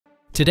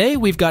Today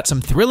we've got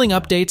some thrilling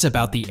updates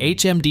about the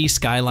HMD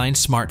Skyline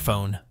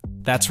smartphone.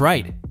 That's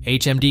right,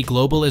 HMD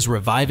Global is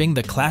reviving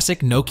the classic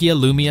Nokia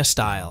Lumia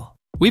style.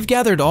 We've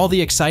gathered all the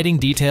exciting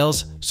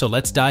details, so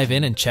let's dive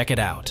in and check it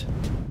out.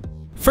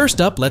 First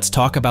up, let's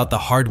talk about the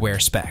hardware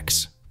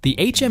specs. The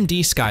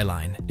HMD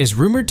Skyline is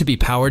rumored to be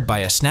powered by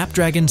a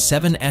Snapdragon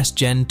 7S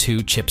Gen 2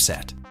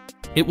 chipset.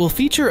 It will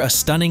feature a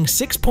stunning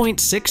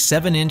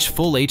 6.67-inch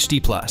Full HD+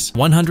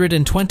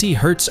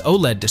 120Hz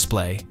OLED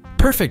display,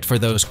 perfect for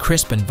those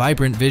crisp and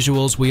vibrant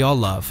visuals we all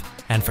love.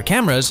 And for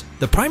cameras,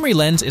 the primary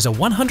lens is a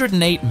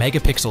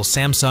 108-megapixel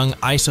Samsung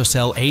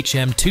ISOCELL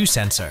HM2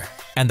 sensor,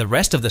 and the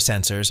rest of the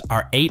sensors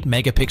are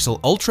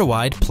 8-megapixel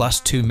ultra-wide plus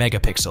 2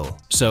 megapixel.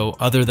 So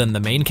other than the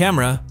main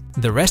camera,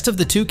 the rest of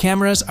the two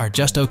cameras are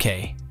just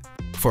okay.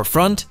 For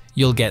front,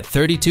 you'll get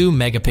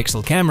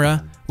 32-megapixel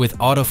camera with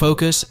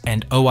autofocus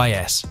and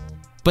OIS.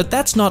 But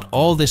that's not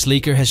all this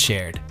leaker has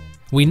shared.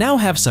 We now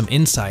have some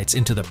insights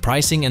into the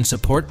pricing and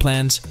support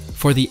plans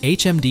for the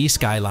HMD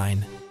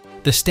Skyline.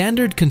 The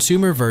standard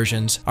consumer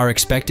versions are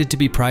expected to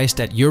be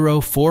priced at Euro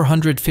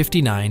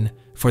 459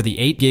 for the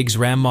 8GB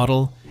RAM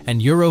model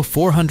and Euro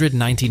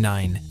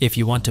 499 if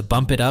you want to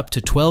bump it up to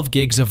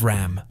 12GB of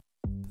RAM.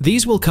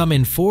 These will come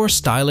in 4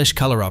 stylish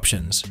color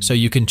options, so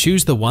you can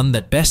choose the one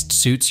that best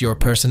suits your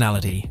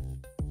personality.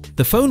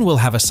 The phone will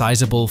have a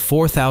sizable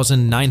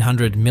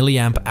 4,900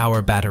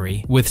 mAh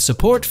battery with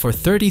support for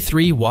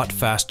 33-watt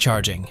fast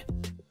charging.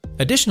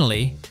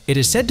 Additionally, it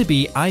is said to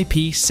be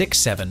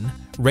IP67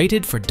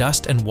 rated for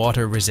dust and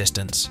water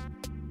resistance.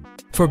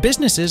 For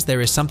businesses, there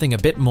is something a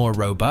bit more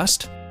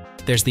robust.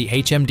 There's the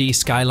HMD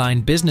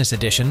Skyline Business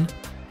Edition.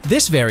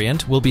 This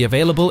variant will be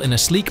available in a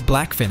sleek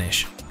black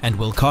finish and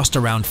will cost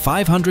around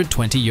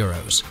 520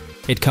 euros.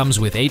 It comes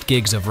with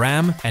 8GB of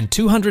RAM and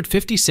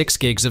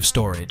 256GB of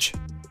storage.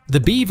 The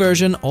B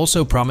version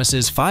also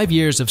promises 5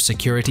 years of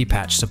security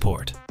patch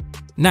support.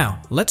 Now,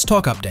 let's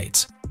talk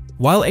updates.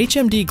 While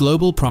HMD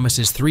Global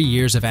promises 3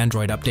 years of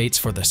Android updates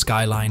for the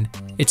Skyline,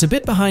 it's a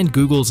bit behind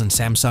Google's and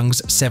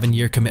Samsung's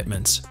 7-year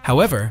commitments.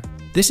 However,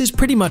 this is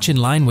pretty much in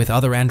line with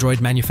other Android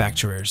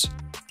manufacturers.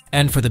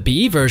 And for the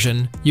BE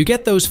version, you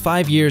get those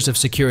 5 years of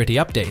security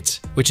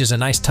updates, which is a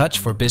nice touch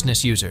for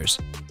business users.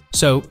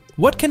 So,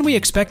 what can we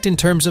expect in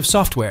terms of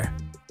software?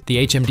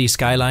 The HMD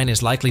Skyline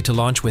is likely to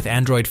launch with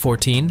Android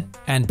 14,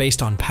 and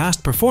based on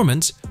past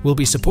performance, will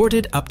be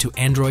supported up to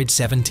Android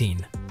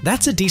 17.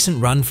 That's a decent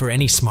run for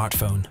any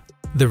smartphone.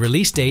 The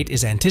release date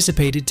is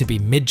anticipated to be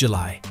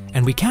mid-July,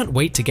 and we can't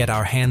wait to get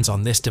our hands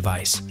on this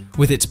device.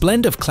 With its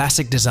blend of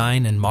classic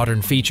design and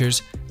modern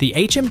features, the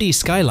HMD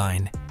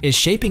Skyline is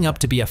shaping up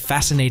to be a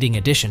fascinating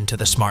addition to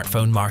the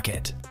smartphone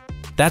market.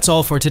 That's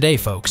all for today,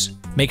 folks.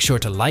 Make sure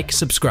to like,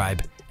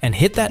 subscribe, and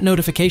hit that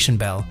notification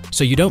bell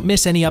so you don't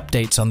miss any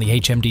updates on the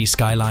HMD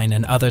Skyline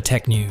and other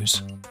tech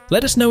news.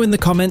 Let us know in the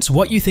comments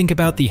what you think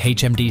about the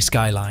HMD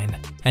Skyline,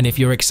 and if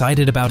you're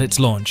excited about its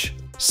launch.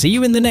 See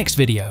you in the next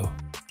video.